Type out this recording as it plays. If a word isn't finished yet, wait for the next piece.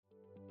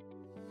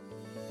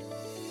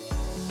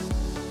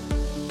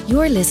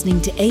You're listening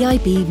to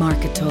AIB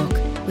Market Talk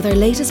with our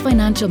latest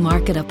financial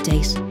market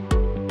update.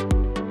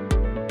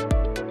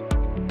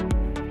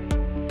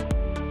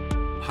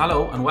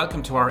 Hello and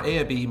welcome to our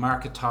AIB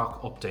Market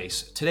Talk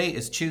update. Today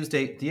is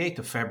Tuesday, the 8th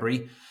of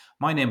February.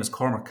 My name is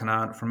Cormac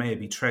Cannan from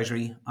AIB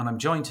Treasury and I'm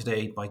joined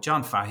today by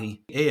John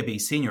Fahey, AIB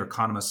Senior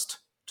Economist,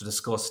 to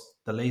discuss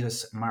the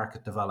latest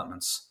market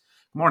developments.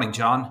 Good morning,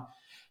 John.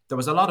 There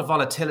was a lot of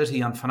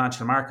volatility on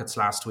financial markets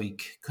last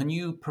week. Can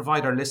you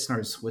provide our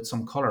listeners with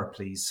some colour,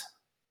 please?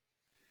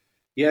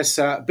 Yes,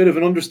 a bit of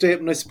an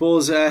understatement, I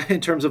suppose,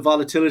 in terms of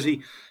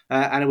volatility.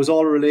 And it was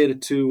all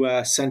related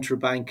to central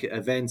bank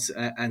events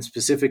and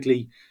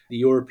specifically the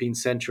European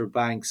Central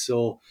Bank.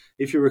 So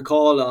if you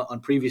recall on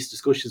previous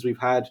discussions we've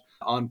had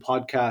on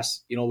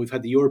podcasts, we've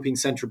had the European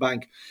Central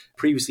Bank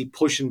previously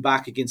pushing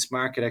back against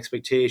market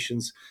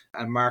expectations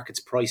and markets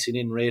pricing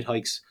in rate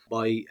hikes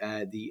by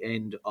the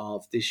end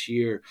of this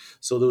year.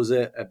 So there was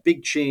a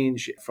big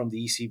change from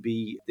the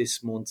ECB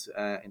this month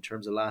in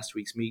terms of last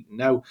week's meeting.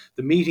 Now,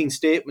 the meeting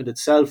statement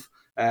itself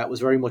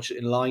was very much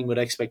in line with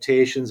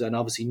expectations and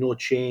obviously no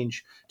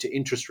change to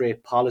interest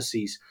rate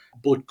policies.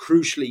 But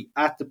crucially,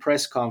 at the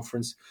press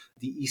conference,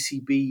 the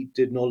ECB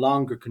did no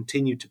longer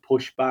continue to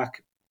push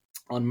back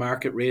on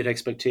market rate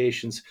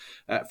expectations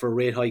for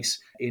rate hikes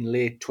in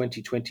late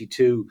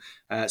 2022.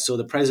 So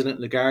the President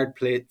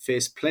Lagarde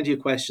faced plenty of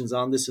questions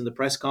on this in the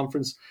press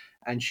conference,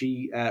 and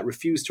she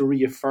refused to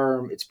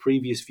reaffirm its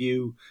previous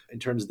view in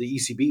terms of the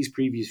ECB's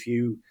previous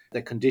view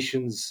that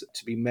conditions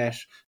to be met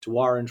to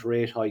warrant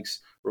rate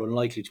hikes were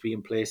unlikely to be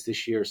in place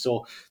this year.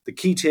 So the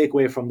key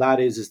takeaway from that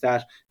is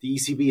that the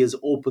ECB has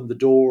opened the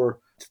door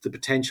to the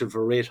potential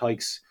for rate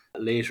hikes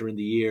later in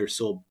the year.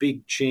 So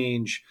big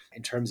change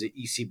in terms of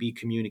ECB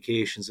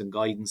communications and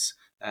guidance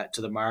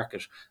to the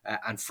market.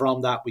 And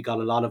from that, we got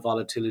a lot of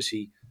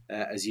volatility,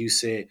 as you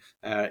say,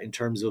 in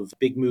terms of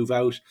big move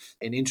out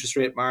in interest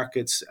rate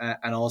markets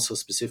and also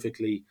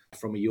specifically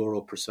from a euro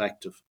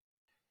perspective.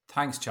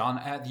 Thanks, John.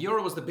 The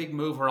euro was the big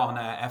mover on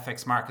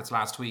FX markets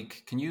last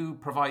week. Can you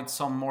provide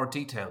some more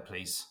detail,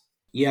 please?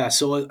 Yeah,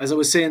 so as I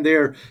was saying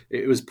there,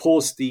 it was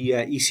post the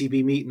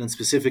ECB meeting and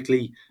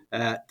specifically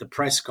the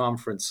press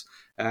conference.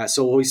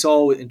 So what we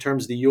saw in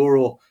terms of the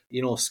euro,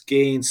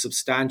 gained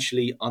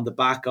substantially on the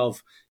back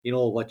of,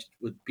 what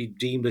would be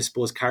deemed, I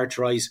suppose,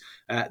 characterise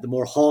the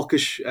more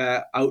hawkish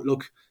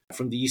outlook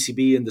from the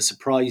ECB and the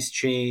surprise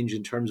change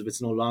in terms of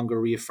it's no longer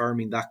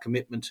reaffirming that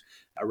commitment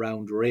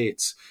around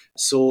rates.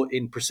 So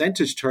in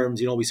percentage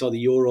terms, we saw the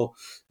euro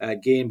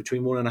gain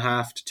between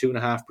 1.5% to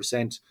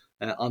 2.5%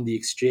 on the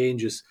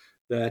exchanges.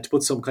 To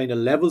put some kind of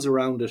levels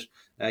around it,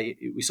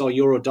 we saw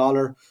euro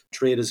dollar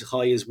trade as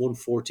high as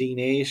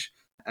 114.8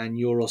 and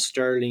euro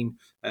sterling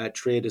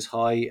trade as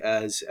high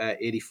as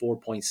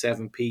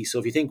 84.7p. So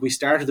if you think we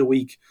started the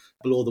week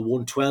below the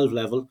 112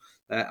 level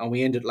and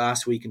we ended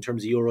last week in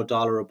terms of euro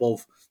dollar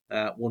above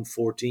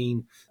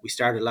 114, we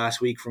started last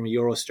week from a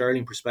euro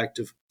sterling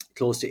perspective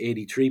close to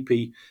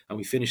 83p, and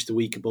we finished the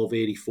week above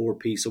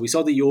 84p. So we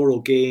saw the euro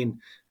gain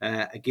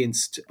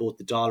against both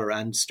the dollar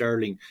and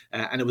sterling,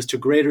 and it was to a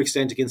greater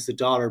extent against the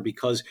dollar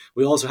because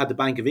we also had the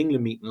Bank of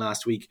England meeting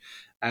last week,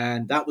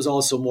 and that was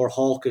also more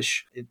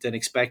hawkish than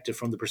expected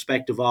from the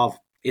perspective of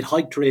it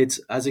hiked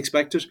rates as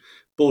expected,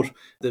 but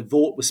the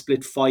vote was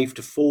split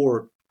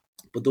 5-4.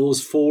 But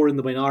those four in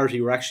the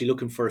minority were actually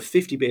looking for a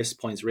 50 basis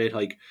points rate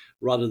hike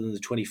rather than the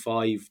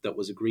 25 that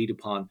was agreed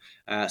upon.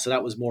 So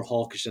that was more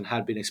hawkish than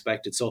had been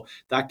expected. So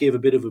that gave a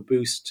bit of a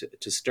boost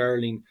to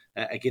sterling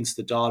against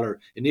the dollar.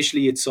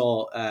 Initially, it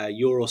saw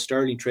euro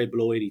sterling trade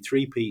below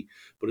 83p,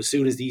 but as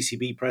soon as the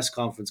ECB press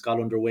conference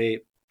got underway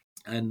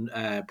and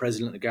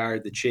President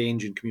Lagarde, the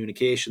change in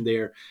communication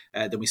there,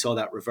 then we saw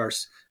that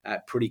reverse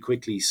pretty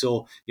quickly.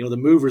 So, the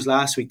movers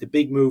last week, the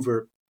big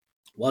mover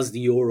was the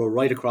euro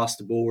right across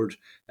the board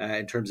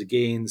in terms of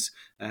gains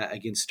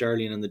against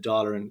sterling and the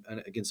dollar and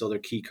against other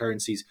key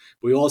currencies.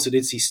 But we also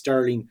did see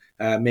sterling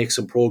make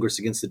some progress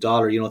against the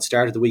dollar. It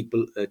started the week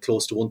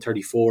close to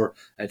 134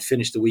 and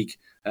finished the week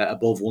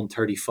above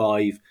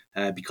 135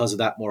 because of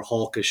that more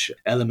hawkish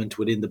element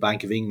within the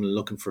Bank of England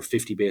looking for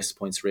 50 basis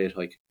points rate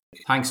hike.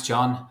 Thanks,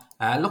 John.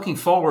 Looking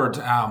forward,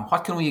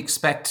 what can we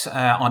expect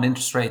on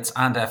interest rates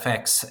and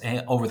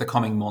FX over the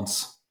coming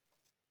months?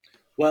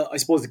 Well, I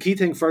suppose the key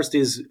thing first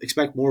is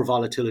expect more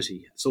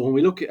volatility. So when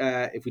we look,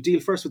 if we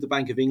deal first with the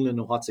Bank of England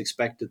and what's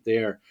expected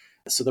there,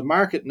 so the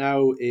market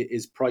now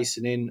is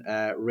pricing in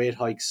rate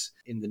hikes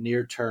in the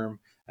near term.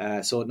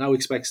 So it now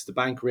expects the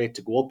bank rate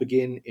to go up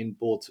again in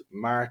both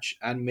March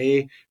and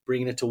May,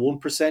 bringing it to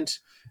 1%.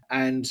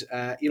 And,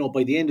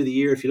 by the end of the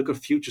year, if you look at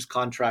futures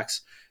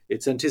contracts,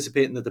 it's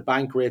anticipating that the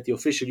bank rate, the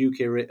official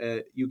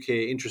UK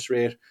interest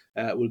rate,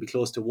 will be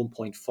close to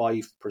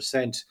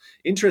 1.5%.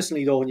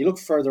 Interestingly, though, when you look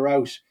further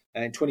out,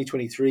 in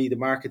 2023, the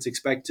market's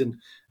expecting,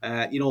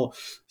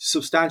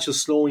 substantial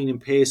slowing in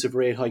pace of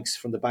rate hikes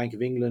from the Bank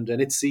of England, and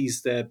it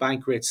sees the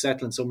bank rate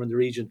settling somewhere in the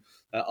region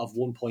of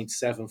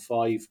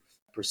 1.75%.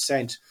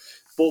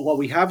 But what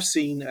we have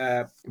seen,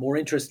 more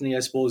interestingly,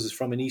 I suppose, is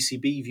from an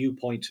ECB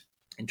viewpoint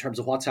in terms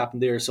of what's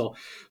happened there. So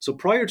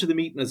prior to the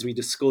meeting, as we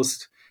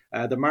discussed,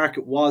 The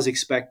market was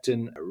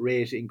expecting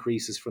rate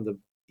increases from the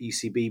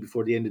ECB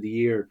before the end of the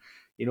year.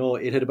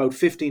 It had about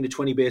 15 to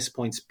 20 basis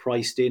points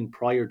priced in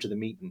prior to the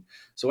meeting.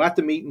 So at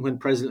the meeting, when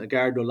President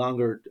Lagarde no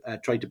longer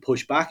tried to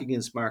push back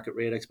against market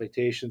rate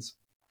expectations,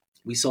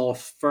 we saw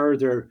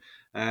further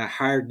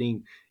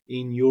hardening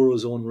in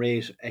Eurozone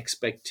rate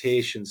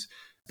expectations.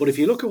 But if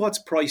you look at what's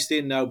priced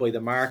in now by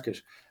the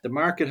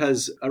market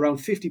has around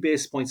 50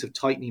 basis points of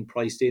tightening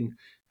priced in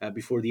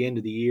before the end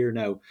of the year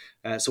now.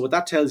 So what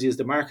that tells you is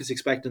the market's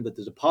expecting that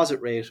the deposit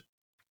rate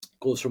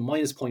goes from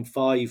minus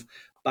 0.5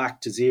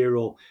 back to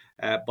zero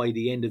by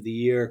the end of the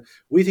year.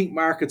 We think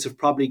markets have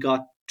probably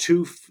got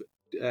too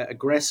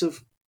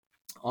aggressive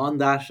on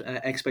that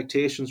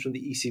expectations from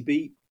the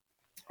ECB.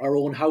 Our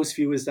own house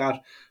view is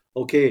that,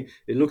 okay,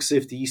 it looks as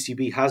if the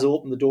ECB has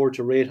opened the door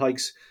to rate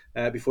hikes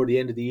before the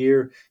end of the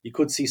year. You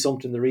could see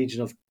something in the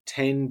region of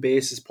 10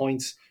 basis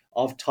points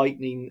of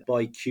tightening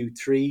by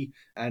Q3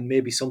 and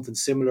maybe something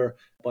similar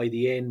by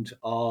the end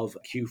of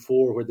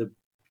Q4, where the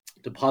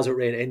deposit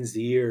rate ends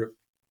the year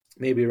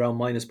maybe around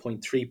minus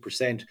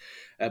 0.3%.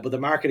 But the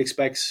market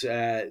expects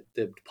the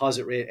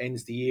deposit rate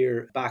ends the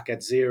year back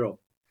at zero.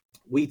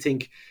 We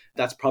think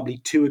that's probably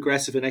too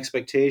aggressive an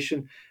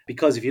expectation,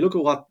 because if you look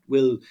at what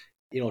will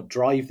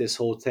drive this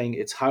whole thing,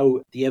 it's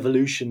how the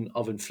evolution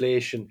of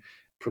inflation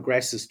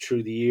progresses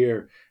through the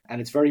year, and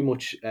it's very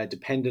much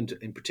dependent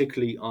in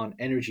particularly on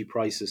energy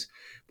prices.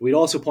 But we'd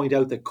also point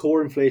out that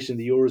core inflation in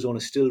the Eurozone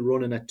is still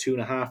running at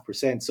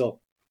 2.5%. So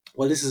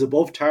while this is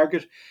above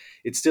target,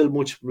 it's still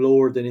much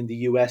lower than in the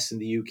US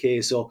and the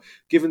UK. So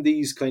given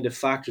these kind of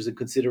factors and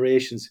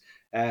considerations,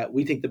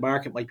 we think the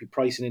market might be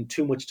pricing in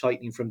too much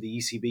tightening from the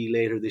ECB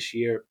later this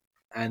year.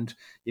 And,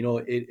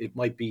 it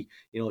might be,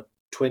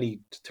 20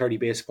 to 30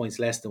 basis points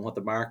less than what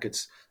the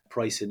market's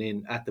pricing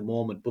in at the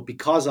moment. But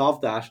because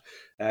of that,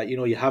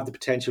 you have the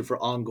potential for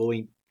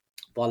ongoing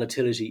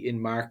volatility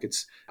in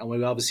markets. And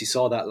we obviously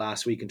saw that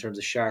last week in terms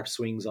of sharp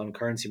swings on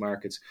currency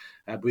markets.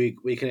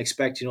 We can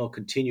expect,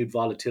 continued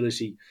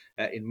volatility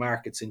in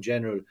markets in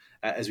general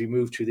as we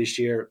move through this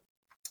year,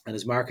 and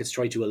as markets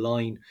try to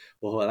align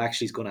with what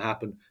actually is going to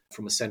happen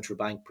from a central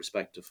bank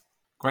perspective.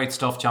 Great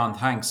stuff, John.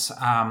 Thanks.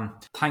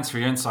 Thanks for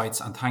your insights,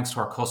 and thanks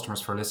to our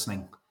customers for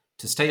listening.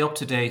 To stay up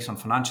to date on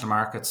financial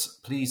markets,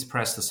 please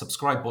press the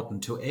subscribe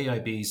button to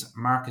AIB's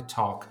Market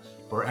Talk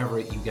wherever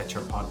you get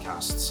your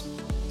podcasts.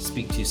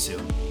 Speak to you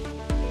soon.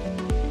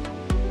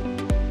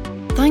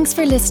 Thanks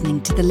for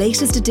listening to the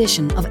latest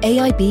edition of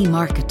AIB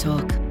Market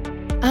Talk.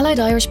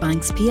 Allied Irish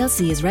Banks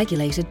plc is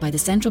regulated by the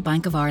Central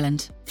Bank of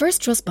Ireland.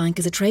 First Trust Bank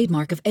is a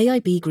trademark of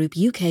AIB Group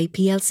UK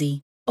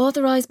plc,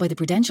 authorised by the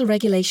Prudential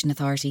Regulation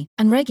Authority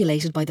and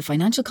regulated by the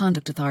Financial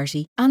Conduct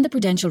Authority and the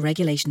Prudential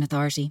Regulation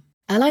Authority.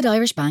 Allied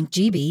Irish Bank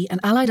GB and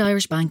Allied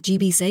Irish Bank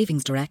GB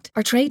Savings Direct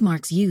are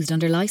trademarks used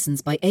under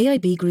licence by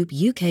AIB Group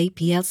UK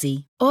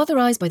plc,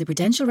 authorised by the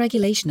Prudential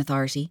Regulation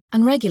Authority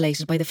and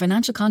regulated by the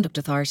Financial Conduct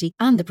Authority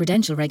and the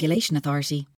Prudential Regulation Authority.